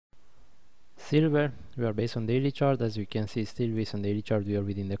Silver, we are based on daily chart. As you can see, still based on daily chart, we are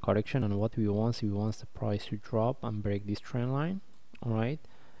within the correction, and what we want the price to drop and break this trend line. All right,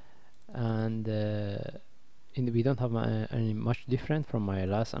 and we don't have any much different from my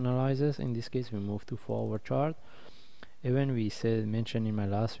last analysis. In this case, we move to forward chart. Even we mentioned in my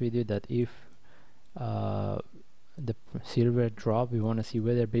last video that if the silver drop, we want to see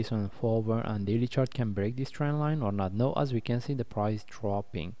whether based on forward and daily chart can break this trend line or not. Now, as we can see, the price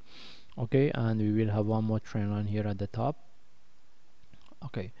dropping. Okay, and we will have one more trend line here at the top.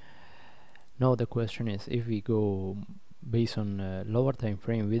 Okay, now the question is, if we go based on lower time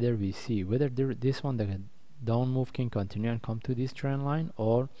frame, whether we see whether this one, the down move, can continue and come to this trend line,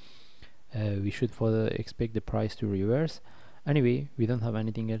 or we should further expect the price to reverse. Anyway, we don't have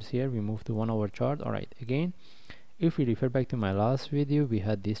anything else here. We move to 1 hour chart. All right, again, if we refer back to my last video, we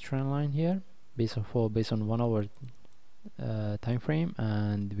had this trend line here based on 1 hour time frame,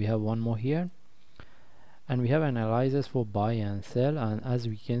 and we have one more here, and we have analysis for buy and sell. And as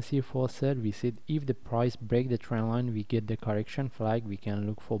we can see, for sell, we said if the price break the trend line, we get the correction flag, we can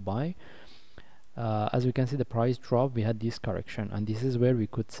look for buy. As we can see, the price drop, we had this correction, and this is where we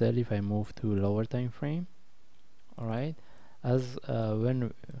could sell if I move to lower time frame. All right, as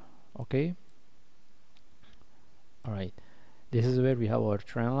okay, all right, this is where we have our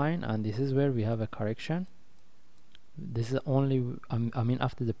trend line, and this is where we have a correction. This is only I mean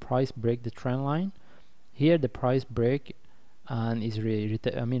after the price break the trend line. Here the price break and is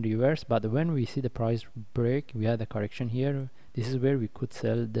reverse, but when we see the price break, we had a correction here. This is where we could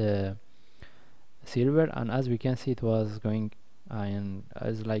sell the silver, and as we can see, it was going and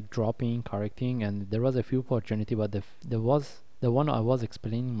as like dropping, correcting, and there was a few opportunity, but the one I was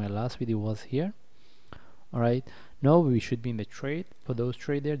explaining in my last video was here. All right, now we should be in the trade. For those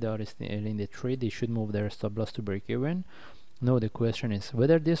traders that are still in the trade, they should move their stop loss to break even. Now the question is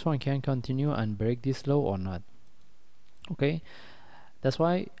whether this one can continue and break this low or not. Okay, that's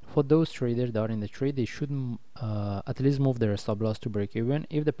why for those traders that are in the trade, they should at least move their stop loss to break even.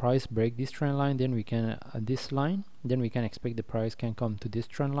 If the price break this trend line, then we can this line, then we can expect the price can come to this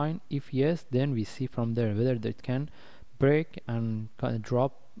trend line. If yes, then we see from there whether it can break and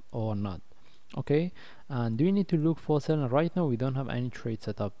drop or not. Okay, and do we need to look for sell? Right now we don't have any trade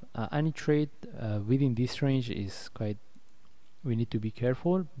set up. Any trade within this range is quite, we need to be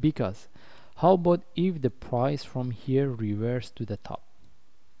careful, because how about if the price from here reverse to the top?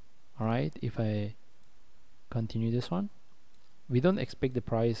 All right, if I continue this one, we don't expect the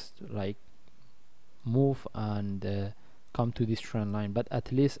price to like move and come to this trend line, but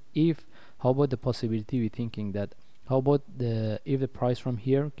at least if, how about the possibility we're thinking that, how about if the price from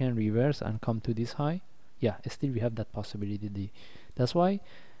here can reverse and come to this high? Yeah, still we have that possibility. That's why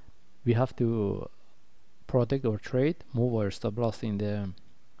we have to protect our trade, move our stop loss in the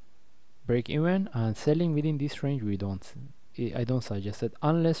break even, and selling within this range I don't suggest it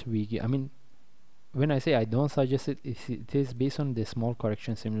unless we when I say I don't suggest it, it is based on the small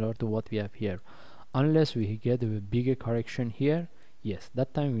correction similar to what we have here. Unless we get a bigger correction here, yes,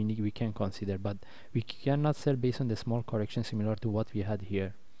 that time we can consider, but we cannot sell based on the small correction similar to what we had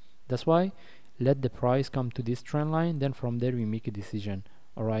here. That's why let the price come to this trend line, then from there we make a decision.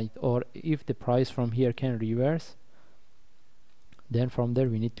 All right, or if the price from here can reverse, then from there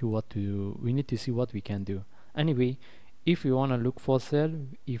we need to see what we can do. Anyway, if we want to look for sell,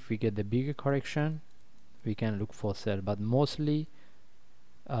 if we get the bigger correction, we can look for sell, but mostly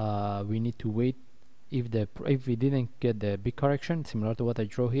we need to wait. If we didn't get the big correction similar to what I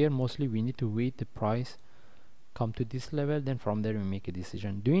draw here, mostly we need to wait the price come to this level, then from there we make a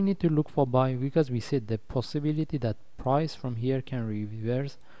decision. Do we need to look for buy? Because we said the possibility that price from here can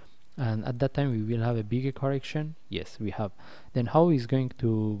reverse, and at that time we will have a bigger correction. Yes, we have. Then how are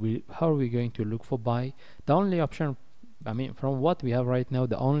we going to look for buy? The only option, from what we have right now,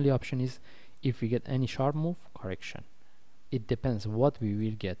 the only option is if we get any sharp move, correction. It depends what we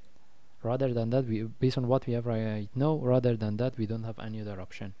will get. Rather than that, based on what we have right now, rather than that, we don't have any other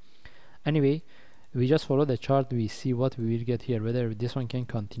option. Anyway, we just follow the chart, we see what we will get here, whether this one can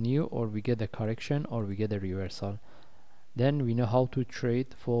continue, or we get a correction, or we get a reversal. Then we know how to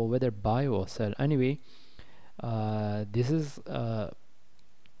trade for whether buy or sell. Anyway, this is the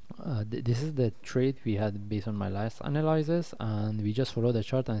trade we had based on my last analysis, and we just follow the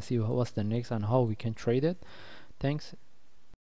chart and see what's the next and how we can trade it. Thanks.